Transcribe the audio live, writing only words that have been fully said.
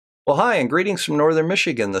Well, hi, and greetings from Northern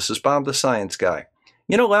Michigan. This is Bob the Science Guy.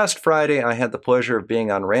 You know, last Friday I had the pleasure of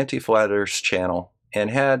being on Ranty Flat Earth's channel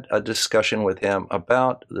and had a discussion with him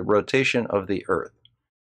about the rotation of the Earth.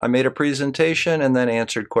 I made a presentation and then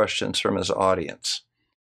answered questions from his audience.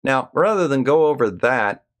 Now, rather than go over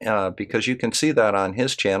that, because you can see that on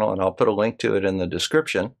his channel, and I'll put a link to it in the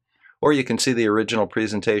description, or you can see the original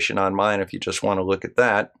presentation on mine if you just want to look at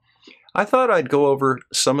that, I thought I'd go over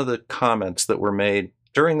some of the comments that were made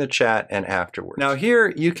during the chat and afterwards. Now here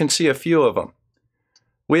you can see a few of them.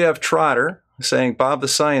 We have Trotter saying, Bob the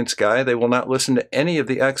Science Guy, they will not listen to any of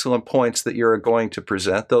the excellent points that you're going to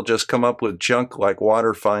present. They'll just come up with junk like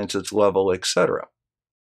water finds its level, etc.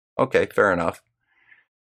 Okay, fair enough.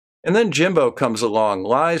 And then Jimbo comes along.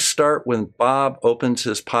 Lies start when Bob opens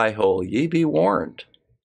his pie hole. Ye be warned.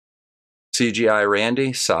 CGI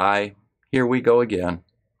Randy, sigh. Here we go again.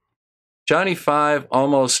 Johnny 5,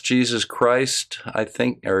 almost Jesus Christ, I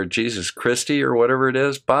think, or Jesus Christy, or whatever it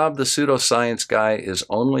is. Bob the pseudoscience guy is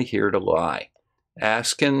only here to lie.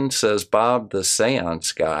 Askin says Bob the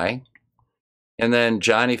seance guy. And then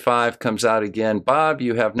Johnny 5 comes out again. Bob,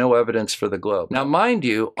 you have no evidence for the globe. Now, mind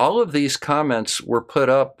you, all of these comments were put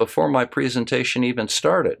up before my presentation even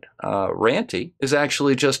started. Ranty is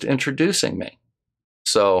actually just introducing me.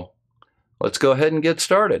 So let's go ahead and get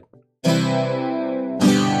started.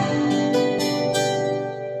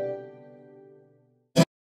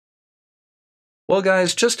 Well,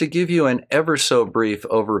 guys, just to give you an ever so brief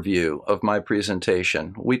overview of my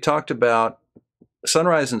presentation, we talked about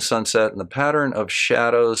sunrise and sunset and the pattern of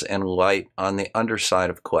shadows and light on the underside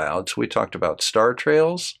of clouds. We talked about star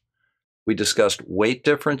trails. We discussed weight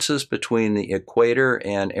differences between the equator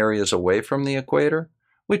and areas away from the equator.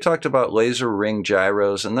 We talked about laser ring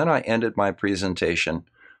gyros, and then I ended my presentation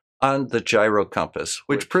on the gyrocompass,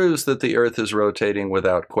 which proves that the Earth is rotating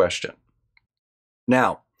without question.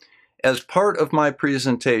 Now, as part of my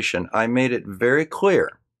presentation, I made it very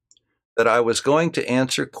clear that I was going to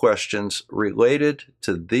answer questions related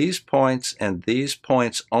to these points and these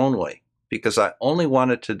points only, because I only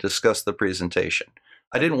wanted to discuss the presentation.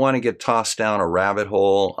 I didn't want to get tossed down a rabbit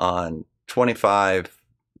hole on 25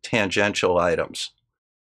 tangential items.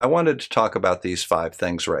 I wanted to talk about these 5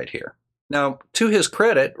 things right here. Now, to his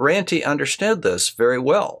credit, Ranty understood this very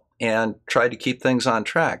well and tried to keep things on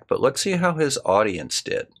track, but let's see how his audience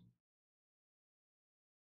did.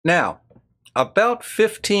 Now, about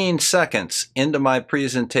 15 seconds into my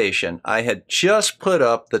presentation, I had just put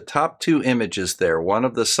up the top 2 images there, one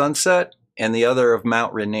of the sunset and the other of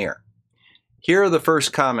Mount Rainier. Here are the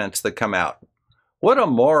first comments that come out. What a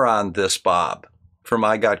moron this Bob, from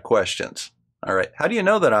I Got Questions. All right, how do you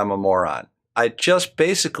know that I'm a moron? I just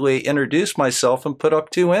basically introduced myself and put up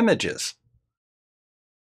 2 images.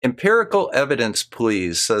 Empirical evidence,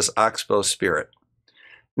 please, says Oxbow Spirit.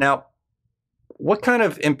 Now, what kind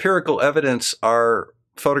of empirical evidence are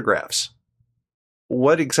photographs?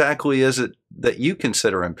 What exactly is it that you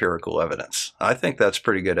consider empirical evidence? I think that's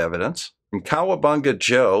pretty good evidence. From Kawabunga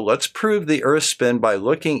Joe, let's prove the Earth's spin by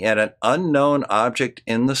looking at an unknown object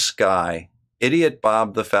in the sky. Idiot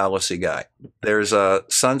Bob the fallacy guy. There's a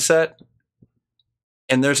sunset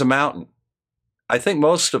and there's a mountain. I think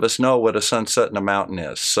most of us know what a sunset and a mountain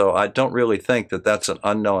is, so I don't really think that that's an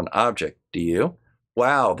unknown object. Do you?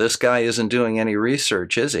 Wow, this guy isn't doing any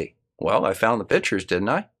research, is he? Well, I found the pictures, didn't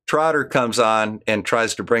I? Trotter comes on and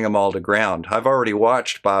tries to bring them all to ground. I've already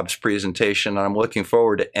watched Bob's presentation, and I'm looking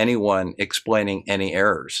forward to anyone explaining any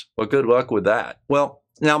errors. Well, good luck with that. Well,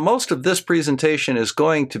 now most of this presentation is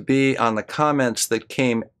going to be on the comments that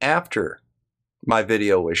came after my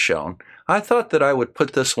video was shown. I thought that I would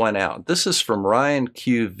put this one out. This is from Ryan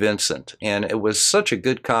Q. Vincent, and it was such a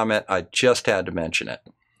good comment, I just had to mention it.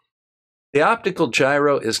 The optical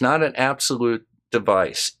gyro is not an absolute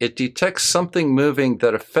device. It detects something moving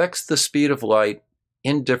that affects the speed of light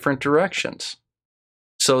in different directions.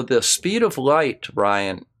 So the speed of light,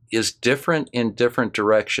 Ryan, is different in different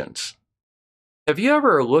directions. Have you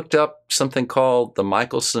ever looked up something called the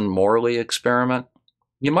Michelson-Morley experiment?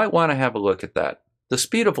 You might want to have a look at that. The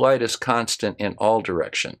speed of light is constant in all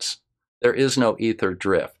directions. There is no ether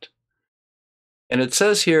drift. And it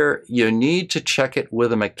says here, you need to check it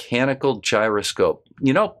with a mechanical gyroscope.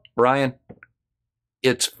 You know, Ryan,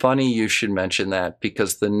 it's funny you should mention that,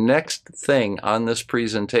 because the next thing on this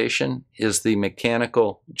presentation is the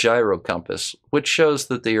mechanical gyrocompass, which shows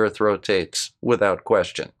that the Earth rotates without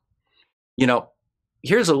question. You know,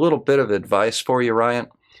 here's a little bit of advice for you, Ryan.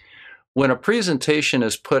 When a presentation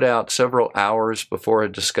is put out several hours before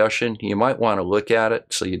a discussion, you might want to look at it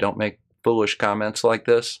so you don't make foolish comments like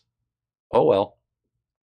this. Oh well.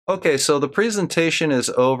 Okay, so the presentation is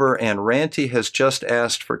over and Ranty has just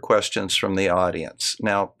asked for questions from the audience.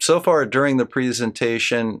 Now, so far during the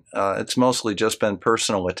presentation, it's mostly just been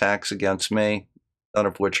personal attacks against me, none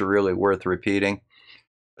of which are really worth repeating.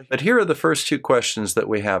 But here are the first two questions that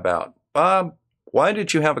we have out. Bob, why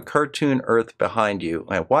did you have a cartoon Earth behind you?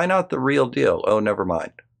 And why not the real deal? Oh, never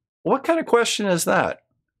mind. What kind of question is that?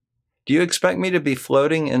 Do you expect me to be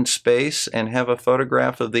floating in space and have a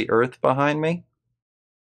photograph of the Earth behind me?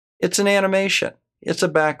 It's an animation. It's a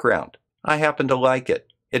background. I happen to like it.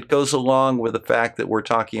 It goes along with the fact that we're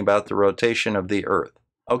talking about the rotation of the Earth.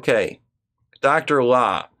 Okay, Dr.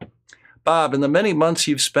 Law. Bob, in the many months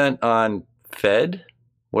you've spent on FED,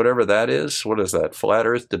 whatever that is, what is that, Flat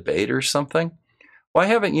Earth debate or something? Why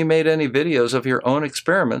haven't you made any videos of your own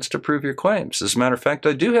experiments to prove your claims? As a matter of fact,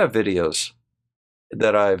 I do have videos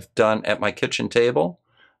that I've done at my kitchen table.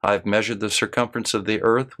 I've measured the circumference of the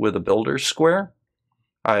Earth with a builder's square.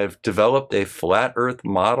 I've developed a flat Earth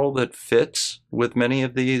model that fits with many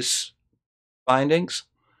of these findings.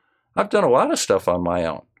 I've done a lot of stuff on my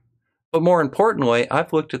own. But more importantly,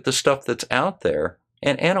 I've looked at the stuff that's out there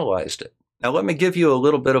and analyzed it. Now let me give you a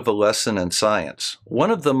little bit of a lesson in science.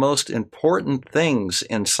 One of the most important things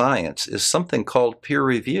in science is something called peer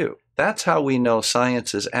review. That's how we know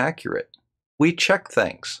science is accurate. We check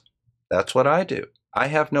things. That's what I do. I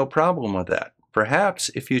have no problem with that. Perhaps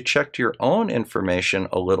if you checked your own information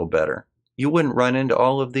a little better, you wouldn't run into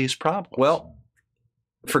all of these problems. Well,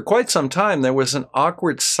 for quite some time, there was an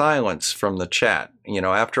awkward silence from the chat. You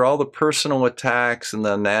know, after all the personal attacks and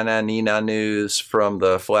the nana-nina news from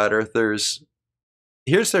the flat earthers,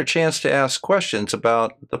 here's their chance to ask questions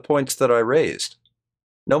about the points that I raised.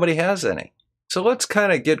 Nobody has any. So let's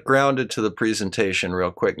kind of get grounded to the presentation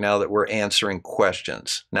real quick now that we're answering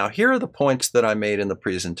questions. Now, here are the points that I made in the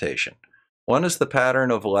presentation. One is the pattern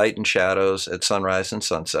of light and shadows at sunrise and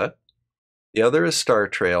sunset. The other is star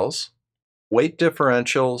trails, weight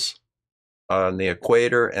differentials on the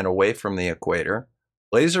equator and away from the equator,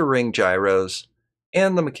 laser ring gyros,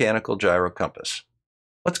 and the mechanical gyrocompass.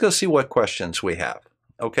 Let's go see what questions we have.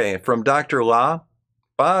 Okay, from Dr. La,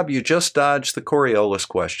 Bob, you just dodged the Coriolis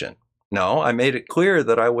question. No, I made it clear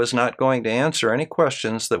that I was not going to answer any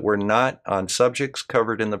questions that were not on subjects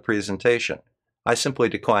covered in the presentation. I simply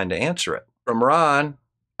declined to answer it. From Ron,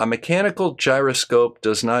 a mechanical gyroscope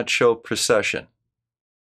does not show precession.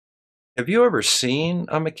 Have you ever seen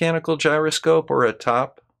a mechanical gyroscope or a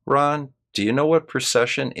top, Ron? Do you know what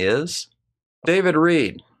precession is? David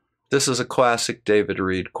Reed. This is a classic David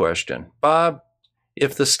Reed question. Bob,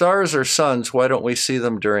 if the stars are suns, why don't we see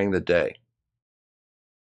them during the day?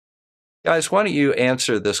 Guys, why don't you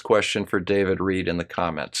answer this question for David Reed in the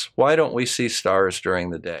comments? Why don't we see stars during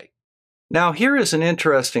the day? Now, here is an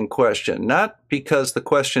interesting question, not because the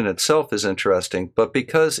question itself is interesting, but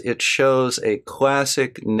because it shows a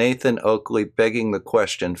classic Nathan Oakley begging the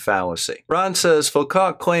question fallacy. Ron says,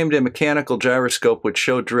 Foucault claimed a mechanical gyroscope would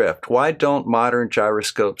show drift. Why don't modern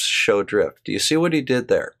gyroscopes show drift? Do you see what he did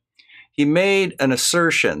there? He made an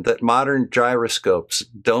assertion that modern gyroscopes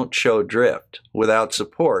don't show drift without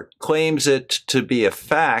support, claims it to be a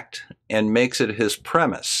fact, and makes it his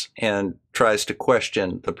premise, and tries to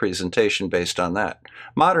question the presentation based on that.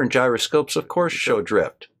 Modern gyroscopes, of course, show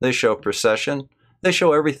drift. They show precession. They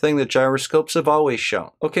show everything that gyroscopes have always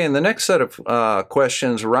shown. Okay, in the next set of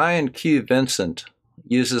questions, Ryan Q. Vincent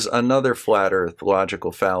uses another flat earth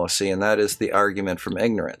logical fallacy, and that is the argument from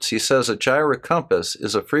ignorance. He says a gyrocompass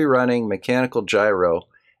is a free-running mechanical gyro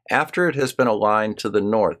after it has been aligned to the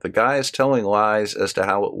north. The guy is telling lies as to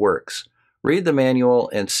how it works. Read the manual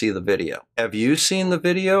and see the video. Have you seen the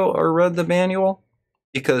video or read the manual?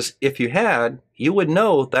 Because if you had, you would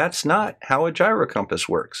know that's not how a gyrocompass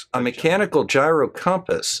works. A mechanical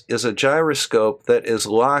gyrocompass is a gyroscope that is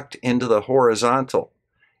locked into the horizontal.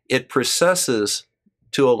 It precesses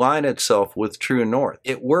to align itself with true north.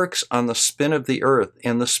 It works on the spin of the Earth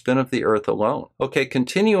and the spin of the Earth alone. Okay,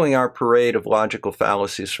 continuing our parade of logical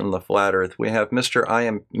fallacies from the flat Earth, we have I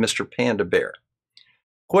am Mr. Panda Bear.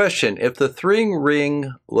 Question, if the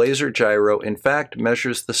three-ring laser gyro in fact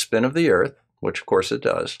measures the spin of the Earth, which of course it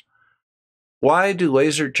does, why do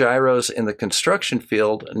laser gyros in the construction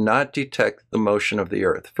field not detect the motion of the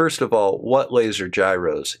Earth? First of all, what laser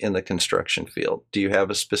gyros in the construction field? Do you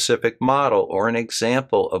have a specific model or an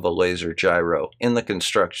example of a laser gyro in the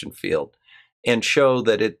construction field and show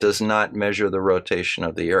that it does not measure the rotation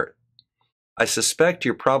of the Earth? I suspect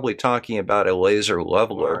you're probably talking about a laser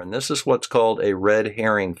leveler, and this is what's called a red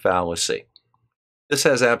herring fallacy. This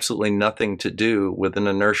has absolutely nothing to do with an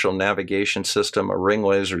inertial navigation system, a ring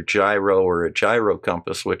laser gyro, or a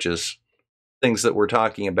gyrocompass, which is things that we're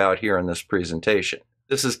talking about here in this presentation.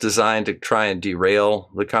 This is designed to try and derail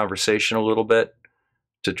the conversation a little bit,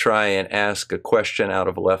 to try and ask a question out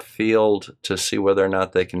of left field to see whether or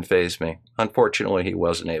not they can faze me. Unfortunately, he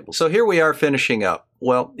wasn't able. So here we are finishing up.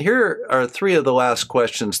 Well, here are 3 of the last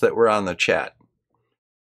questions that were on the chat.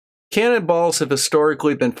 Cannonballs have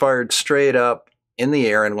historically been fired straight up in the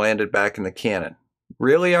air and landed back in the cannon.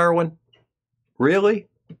 Really, Arwen? Really?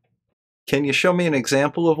 Can you show me an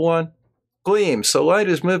example of one? Gleam, so light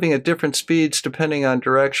is moving at different speeds depending on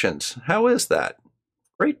directions. How is that?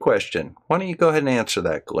 Great question. Why don't you go ahead and answer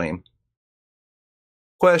that, Gleam?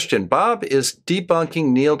 Question. Bob is debunking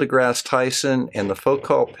Neil deGrasse Tyson and the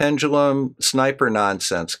Foucault pendulum sniper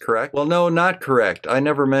nonsense, correct? Well, no, not correct. I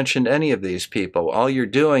never mentioned any of these people. All you're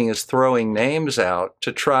doing is throwing names out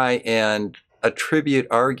to try and attribute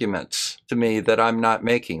arguments to me that I'm not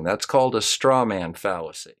making. That's called a straw man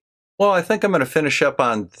fallacy. Well, I think I'm going to finish up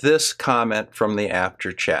on this comment from the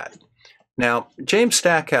after chat. Now, James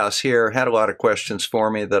Stackhouse here had a lot of questions for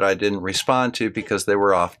me that I didn't respond to because they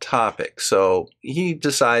were off topic. So he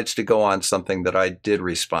decides to go on something that I did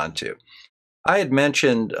respond to. I had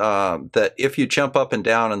mentioned that if you jump up and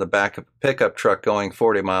down in the back of a pickup truck going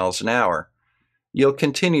 40 miles an hour, you'll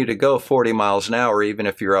continue to go 40 miles an hour even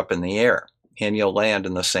if you're up in the air, and you'll land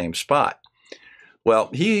in the same spot. Well,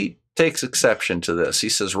 he takes exception to this. He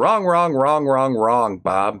says, wrong, wrong, wrong, wrong, wrong,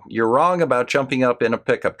 Bob. You're wrong about jumping up in a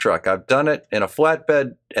pickup truck. I've done it in a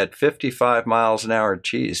flatbed at 55 miles an hour.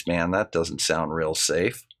 Geez, man, that doesn't sound real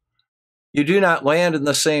safe. You do not land in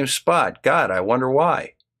the same spot. God, I wonder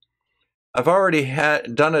why. I've already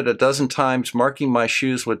done it a dozen times, marking my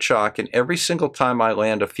shoes with chalk, and every single time I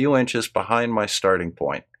land a few inches behind my starting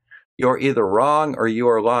point. You're either wrong or you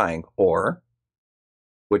are lying, or,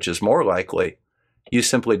 which is more likely, you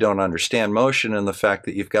simply don't understand motion and the fact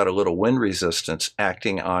that you've got a little wind resistance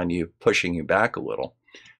acting on you, pushing you back a little.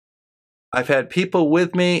 I've had people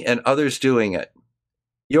with me and others doing it.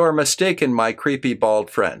 You are mistaken, my creepy bald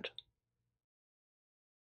friend.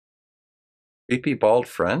 Creepy bald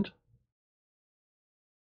friend?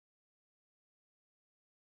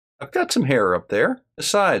 I've got some hair up there.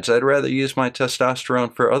 Besides, I'd rather use my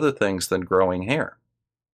testosterone for other things than growing hair.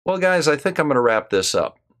 Well, guys, I think I'm going to wrap this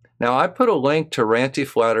up. Now, I put a link to Ranty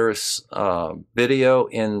Flat Earth's video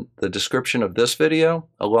in the description of this video,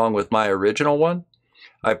 along with my original one.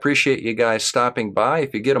 I appreciate you guys stopping by.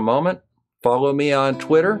 If you get a moment, follow me on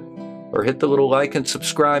Twitter, or hit the little like and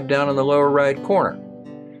subscribe down in the lower right corner.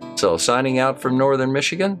 So, signing out from Northern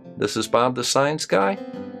Michigan, this is Bob the Science Guy.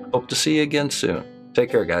 Hope to see you again soon.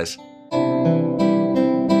 Take care, guys.